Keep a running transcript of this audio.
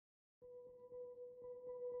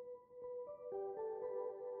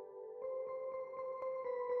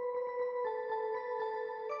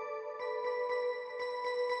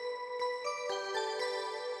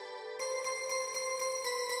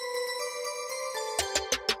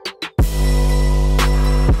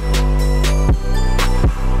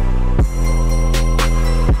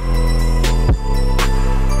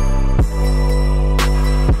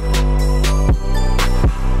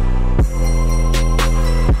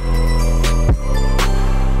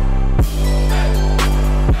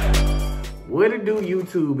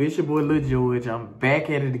YouTube? It's your boy Lil George. I'm back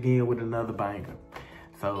at it again with another banger.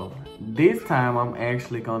 So this time I'm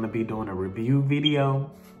actually gonna be doing a review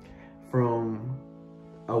video from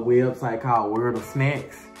a website called World of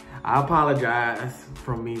Snacks. I apologize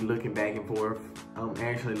for me looking back and forth. I'm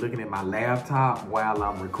actually looking at my laptop while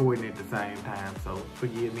I'm recording at the same time, so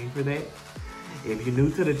forgive me for that. If you're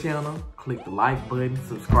new to the channel, click the like button,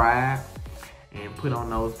 subscribe, and put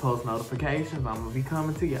on those post notifications. I'm gonna be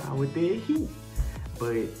coming to y'all with that heat.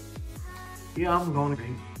 But yeah, I'm gonna get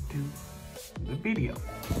to the video.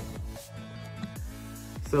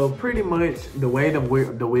 So pretty much the way the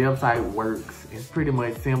website works is pretty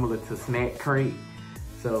much similar to Snack Crate.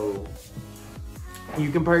 So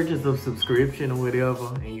you can purchase a subscription or whatever,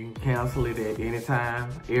 and you can cancel it at any time.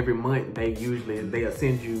 Every month they'll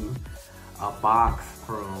send you a box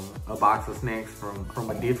of snacks from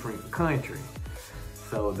a different country.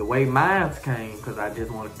 So the way mine came, because I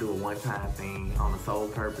just wanted to do a one-time thing on the sole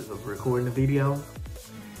purpose of recording the video,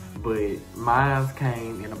 but mine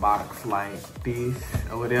came in a box like this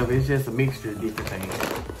or whatever. It's just a mixture of different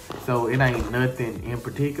things. So it ain't nothing in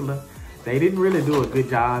particular. They didn't really do a good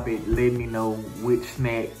job at letting me know which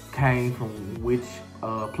snack came from which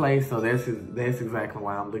place. So that's exactly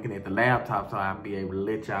why I'm looking at the laptop, so I'll be able to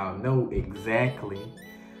let y'all know exactly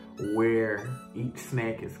where each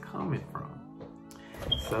snack is coming from.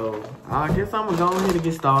 So I guess I'm gonna go ahead and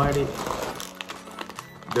get started.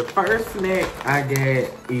 The first snack I got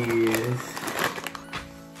is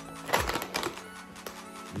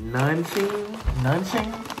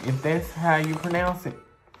Nunching, if that's how you pronounce it.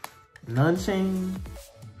 Nunching.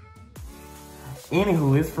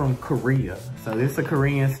 Anywho, it's from Korea. So this is a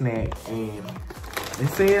Korean snack, and it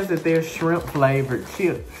says that they're shrimp flavored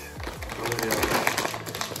chips or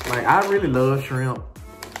whatever. Like, I really love shrimp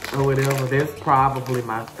or whatever. That's probably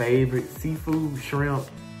my favorite seafood, shrimp.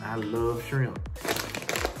 I love shrimp.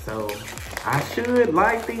 So I should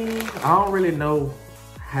like these. I don't really know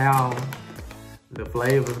how the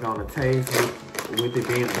flavor's gonna taste with it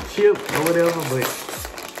being a chip or whatever, but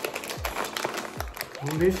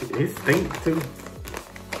it stinks too.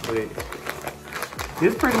 But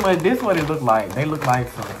this pretty much, this what it look like. They look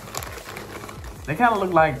like they kind of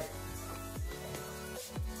look like,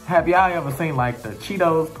 have y'all ever seen like the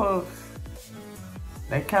Cheetos Puffs?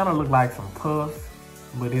 They kind of look like some puffs,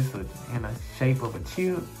 but it's in a shape of a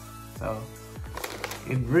chip. So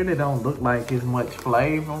it really don't look like it's much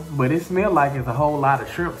flavor, but it smells like it's a whole lot of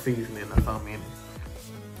shrimp seasoning or something in it.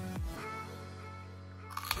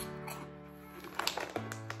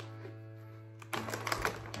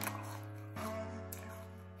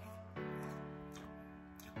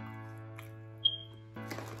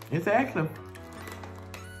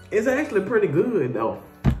 It's actually pretty good though.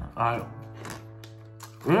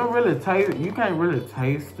 You don't really taste it. You can't really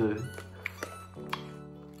taste it.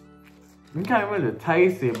 You can't really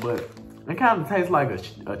taste it, but it kind of tastes like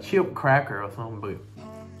a chip cracker or something. But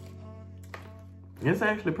it's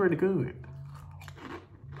actually pretty good.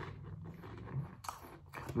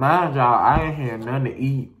 Mind y'all, I ain't had nothing to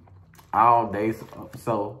eat all day,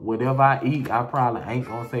 so whatever I eat, I probably ain't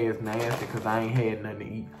gonna say it's nasty because I ain't had nothing to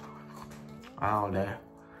eat all day.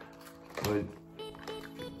 But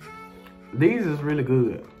these is really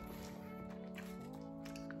good.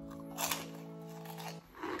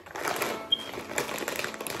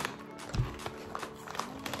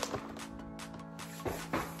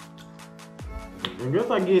 I guess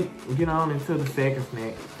I get on into the second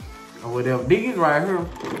snack or whatever. These right here,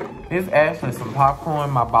 it's actually some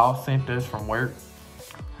popcorn my boss sent us from work.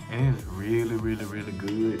 And it's really, really, really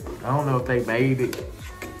good. I don't know if they made it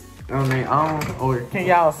on their own, or can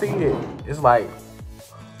y'all see it? It's like,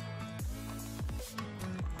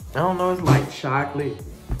 I don't know, it's like chocolate,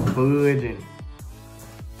 fudge, and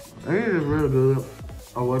it is real good,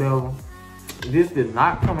 or whatever. This did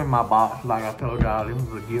not come in my box, like I told y'all. This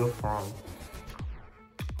was a gift from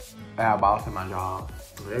our boss in my job.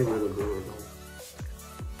 They're really good though.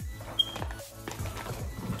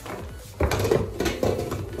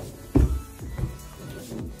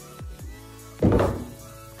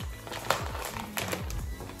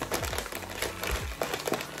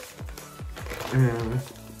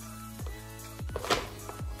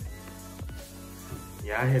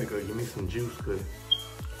 Yeah, I had to go get me some juice because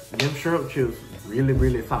them shrimp chips really,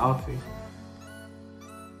 really salty.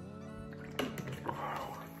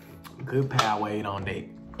 Good power weight on that.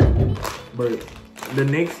 But the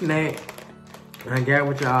next snack I got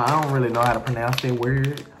with y'all, I don't really know how to pronounce that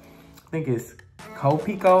word. I think it's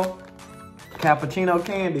Copico cappuccino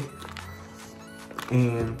candy.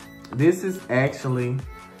 And this is actually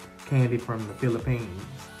candy from the Philippines.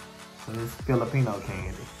 So it's Filipino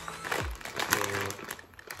candy. And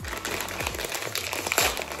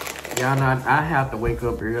y'all know I have to wake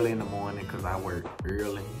up early in the morning because I work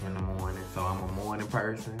early in the morning. So I'm a morning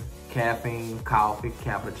person. Caffeine, coffee,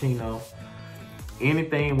 cappuccino,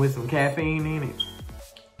 anything with some caffeine in it,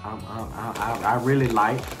 I really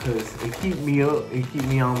like, because it keep me up, it keep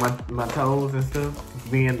me on my toes and stuff.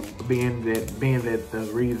 Being that the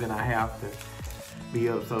reason I have to be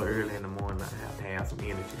up so early in the morning, I have to have some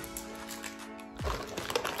energy.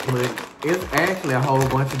 But it's actually a whole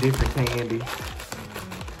bunch of different candies,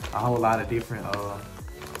 a whole lot of different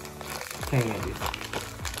candies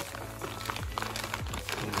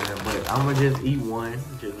in there. But I'm gonna just eat one,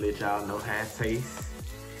 just let y'all know how it tastes,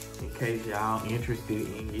 in case y'all interested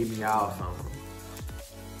in giving y'all some.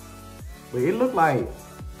 But it look like,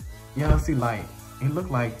 y'all see, like, it look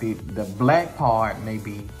like the black part may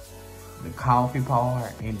be the coffee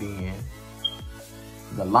part, and then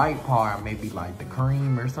the light part may be like the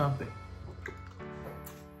cream or something.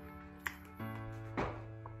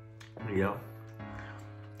 Yeah.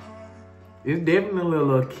 It's definitely a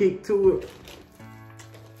little kick to it.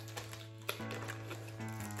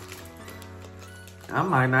 I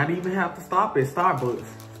might not even have to stop at Starbucks.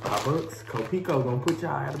 Copico gonna put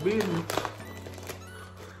y'all out of business.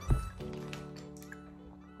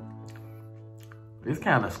 It's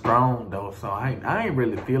kind of strong though, so I ain't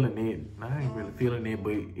really feeling it.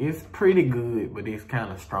 But it's pretty good, but it's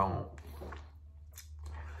kind of strong.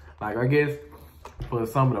 Like, I guess for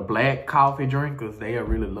some of the black coffee drinkers, they'll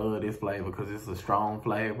really love this flavor because it's a strong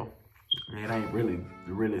flavor. It ain't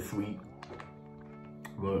really sweet,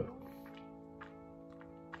 but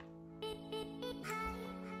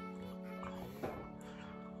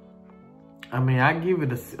I mean, I give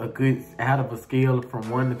it a good, out of a scale from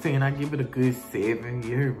 1 to 10, I give it a good 7. You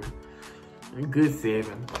hear me? A good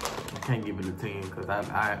 7. I can't give it a 10 because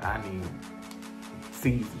I need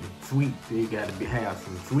seasoning, sweet. You gotta have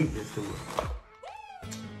some sweetness to it.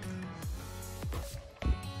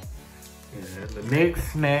 Yeah, the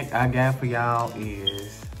next snack I got for y'all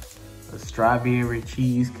is a strawberry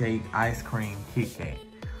cheesecake ice cream Kit Kat.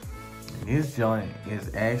 This joint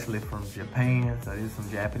is actually from Japan, so this is some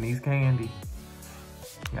Japanese candy.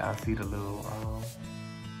 Y'all see the little,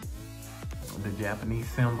 the Japanese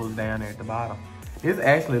symbols down there at the bottom. This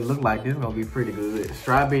actually look like this is gonna be pretty good.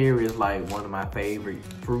 Strawberry is like one of my favorite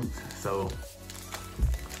fruits, so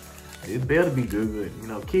it better be good. You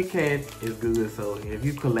know, Kit Kat is good, so if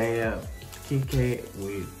you collab Kit Kat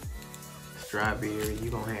with strawberry,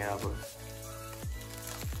 you're gonna have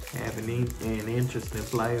an interesting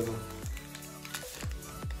flavor.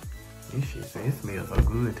 This shit, it smells so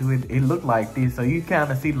good too. It look like this, so you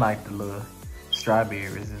kind of see like the little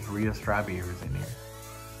strawberries. There's real strawberries in there.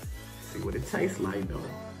 See what it tastes like though.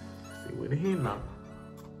 See what it hitting on.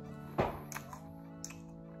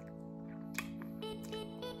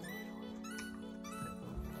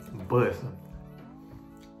 Bussin'.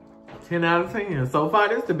 10 out of 10. So far,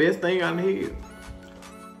 this is the best thing I had.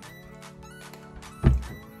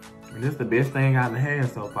 This is the best thing I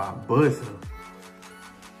had so far. Bussin'.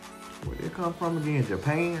 Where did it come from again?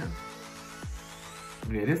 Japan?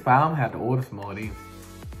 Yeah, this fine. I'm gonna have to order some more of these.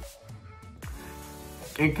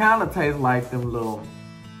 It kind of tastes like them little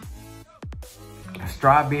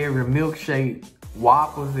strawberry milkshake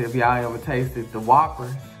Whoppers, if y'all ever tasted the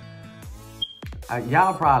Whoppers.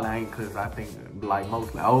 Y'all probably ain't, because I think like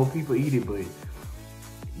mostly old people eat it, but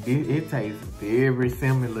it tastes very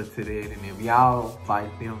similar to that. And if y'all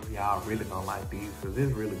like them, y'all really gonna like these, because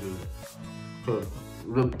it's really good. Cause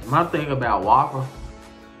my thing about Whopper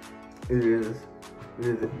is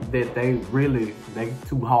that they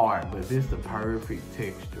too hard, but this is the perfect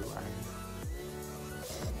texture right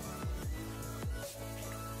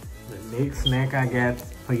here. The next snack I got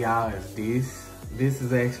for y'all is this. This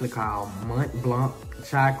is actually called Mont Blanc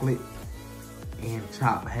chocolate and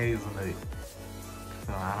chopped hazelnut.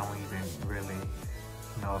 So I don't even really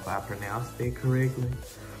know if I pronounced it correctly.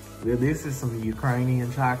 Well, this is some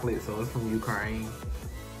Ukrainian chocolate, so it's from Ukraine.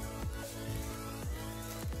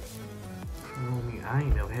 I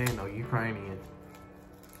ain't never had no Ukrainian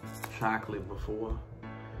chocolate before.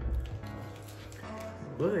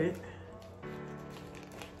 But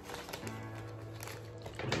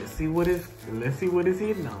let's see what it's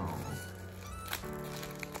hitting on.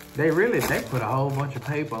 They put a whole bunch of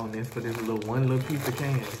paper on this for this one little piece of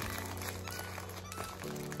candy.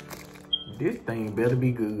 This thing better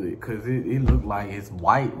be good, because it look like it's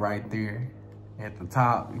white right there at the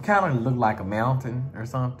top. It kind of look like a mountain or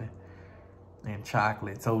something. And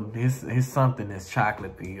chocolate. So this is something that's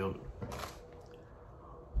chocolate filled.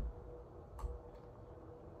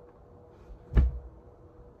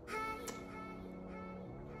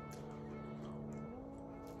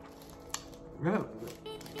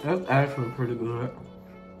 That's actually pretty good.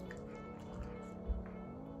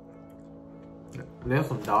 There's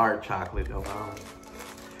some dark chocolate though.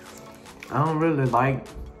 I don't really like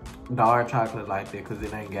dark chocolate like that because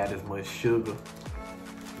it ain't got as much sugar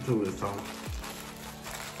to it. So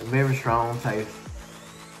very strong taste.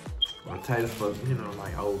 Or taste for, you know,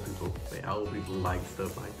 like old people. Old people like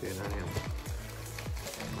stuff like that.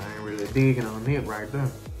 I ain't really digging on it right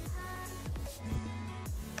there.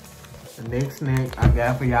 The next snack I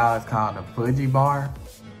got for y'all is called a fudgy bar.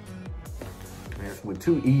 And it's with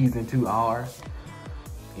 2 E's and 2 R's.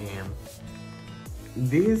 And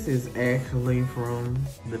this is actually from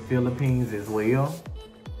the Philippines as well.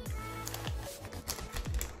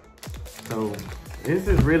 So this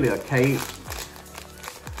is really a cake.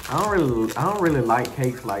 I don't really like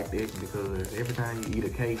cakes like that because every time you eat a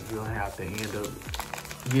cake, you'll have to end up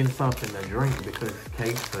getting something to drink because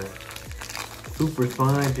cakes are super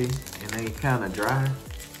spongy and they kind of dry.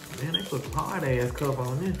 Man, they put some hard ass cup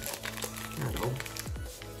on this. I know.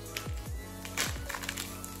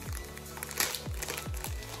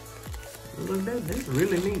 Look, that's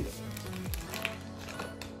really neat.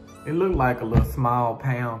 It looked like a little small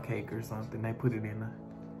pound cake or something. They put it in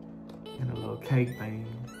a little cake thing.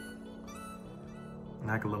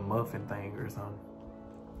 Like a little muffin thing or something.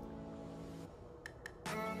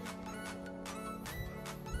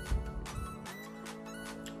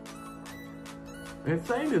 It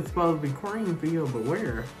says it's supposed to be cream filled, but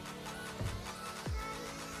where?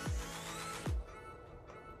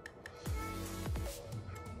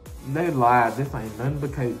 They lied. This ain't nothing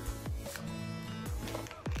but cake.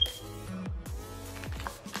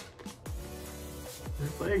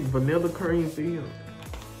 It's like vanilla cream filled.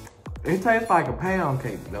 It tastes like a pound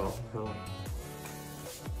cake though, so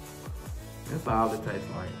that's all it tastes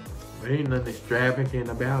like. There ain't nothing extravagant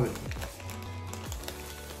about it.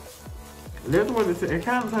 That's what it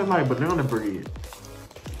kind of tastes like banana bread.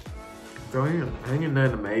 So ain't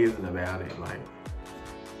nothing amazing about it. Like,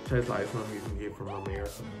 it tastes like something you can get from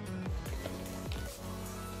America.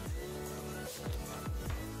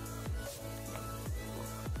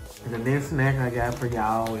 And the next snack I got for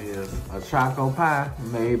y'all is a choco pie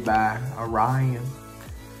made by Orion.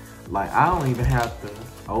 Like, I don't even have to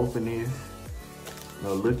open this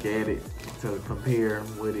or look at it to compare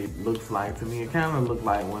what it looks like to me. It kind of looks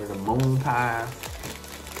like one of the moon pies.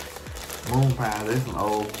 Moon pies, there's some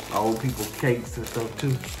old people cakes and stuff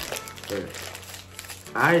too. But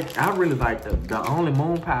I really like the only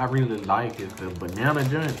moon pie I really like is the banana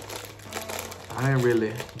joint. I ain't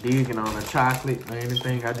really digging on the chocolate or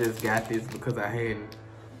anything. I just got this because I hadn't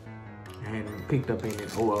picked up any,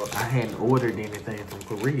 or I hadn't ordered anything from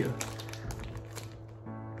Korea.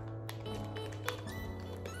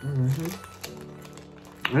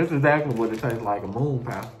 That's exactly what it tastes like, a moon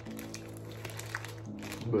pie.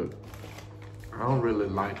 But I don't really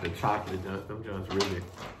like the chocolate joints. Them joints really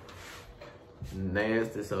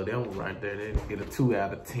nasty. So that one right there, they get a 2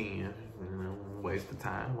 out of 10. You know, waste of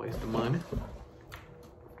time, waste of money.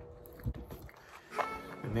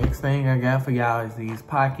 The next thing I got for y'all is these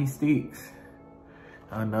Pocky Sticks.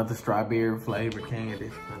 Another strawberry flavored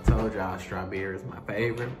candy. I told y'all strawberry is my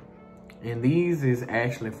favorite. And these is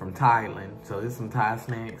actually from Thailand. So this is some Thai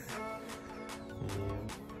snacks.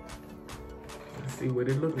 And let's see what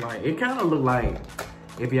it look like. It kind of look like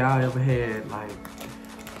if y'all ever had like,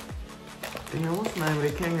 damn, what's the name of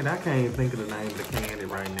the candy? I can't even think of the name of the candy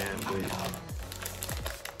right now, but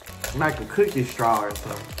like a cookie straw or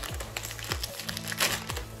something.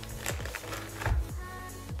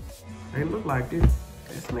 They look like this.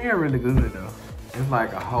 They smell really good though. It's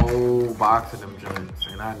like a whole box of them joints,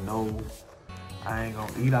 and I know I ain't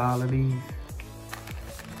gonna eat all of these.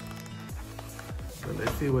 But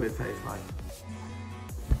let's see what it tastes like.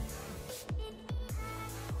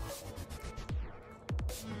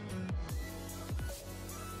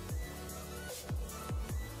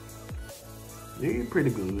 They're pretty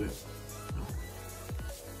good.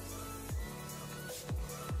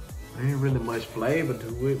 There ain't really much flavor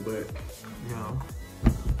to it, but you know.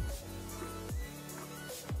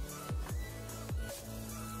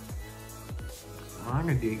 I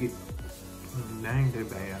can dig it. They ain't that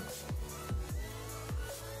bad.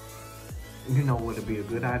 You know what would be a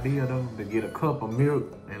good idea though? To get a cup of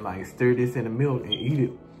milk and like stir this in the milk and eat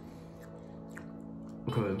it.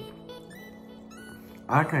 Because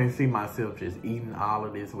I can't see myself just eating all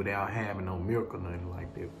of this without having no milk or nothing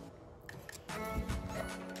like that.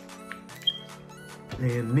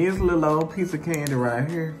 And this little old piece of candy right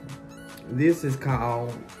here, this is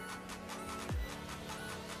called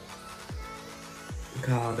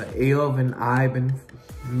the Elvin Ivan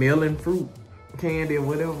melon fruit candy or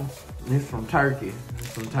whatever. It's from Turkey.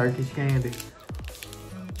 some Turkish candy.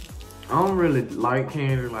 I don't really like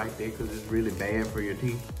candy like that because it's really bad for your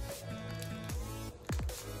teeth.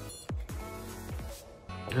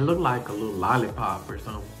 It looked like a little lollipop or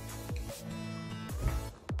something.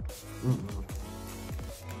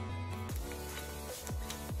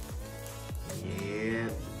 Yeah,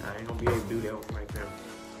 I ain't gonna be able to do that one right there.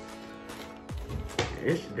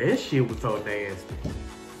 That shit was so nasty.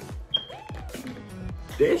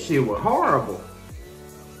 That shit was horrible.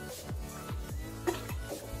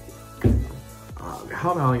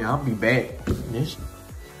 Hold on, y'all. I'll be back. The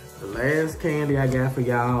last candy I got for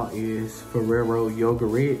y'all is Ferrero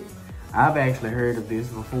Yogurt. I've actually heard of this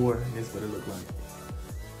before. This is what it looked like.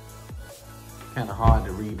 Kind of hard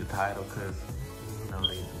to read the title because, you know,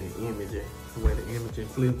 the image, the way the image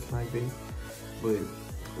flips like this. But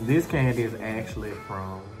this candy is actually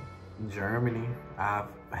from Germany. I've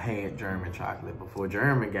had German chocolate before.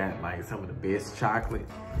 German got like some of the best chocolate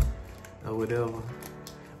or whatever.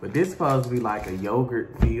 But this is supposed to be like a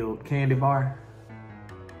yogurt-filled candy bar.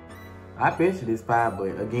 I bet you this fire,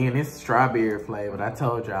 but again, it's strawberry flavored. I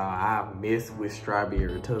told y'all I mess with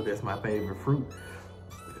strawberry too. That's my favorite fruit.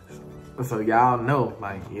 So y'all know,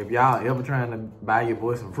 like, if y'all ever trying to buy your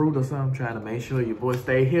boy some fruit or something, trying to make sure your boy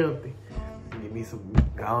stay healthy, give me some,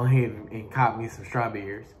 go ahead and cop me some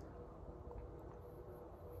strawberries.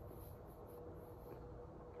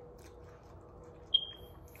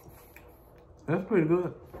 That's pretty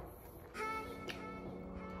good.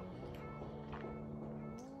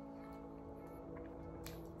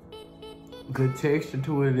 Good texture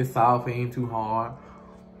to it. It's soft, it ain't too hard.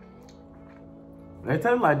 They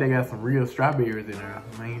taste like they got some real strawberries in there.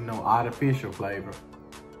 Ain't no artificial flavor.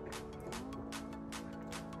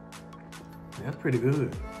 That's pretty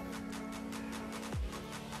good.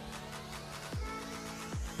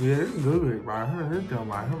 Yeah, it's good right here. This done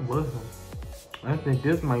right here, listen. I think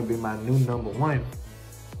this might be my new #1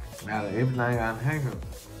 out of everything I've had.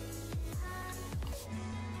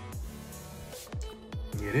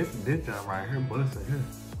 Yeah, this jump right here, busting here.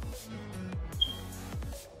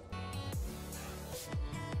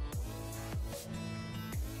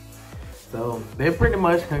 So that pretty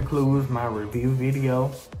much concludes my review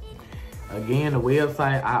video. Again, the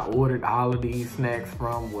website I ordered all of these snacks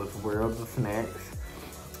from was World of Snacks.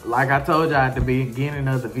 Like I told y'all at the beginning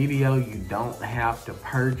of the video, you don't have to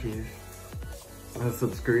purchase a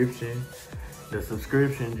subscription. The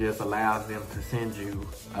subscription just allows them to send you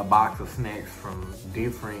a box of snacks from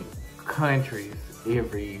different countries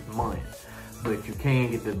every month. But you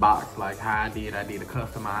can get the box like how I did. I did a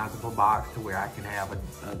customizable box to where I can have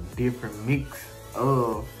a different mix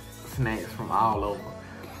of snacks from all over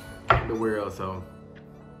the world. So,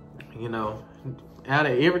 you know, out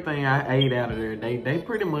of everything I ate out of there, they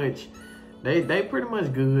pretty much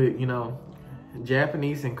good, you know.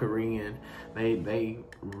 Japanese and Korean, they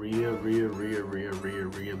real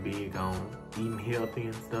big on eating healthy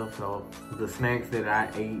and stuff. So the snacks that I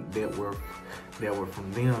ate that were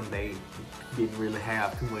from them, they didn't really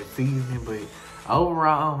have too much seasoning, but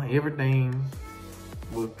overall everything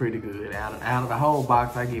was pretty good. Out of the whole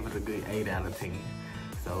box, I give it a good 8 out of 10.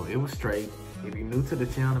 So it was straight. If you're new to the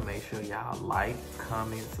channel, make sure y'all like,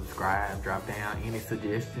 comment, subscribe, drop down any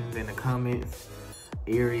suggestions in the comments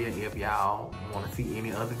area if y'all want to see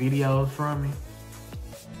any other videos from me.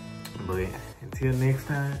 But until next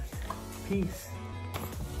time, peace.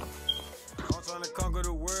 I'm trying to conquer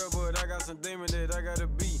the world, but I got some demon that I gotta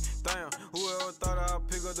beat. Damn, whoever thought I'd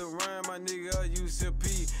pick up the rhyme, my nigga, I used to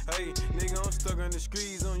pee. Hey, nigga, I'm stuck in the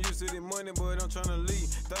streets, I'm used to the money, but I'm trying to leave.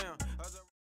 Damn.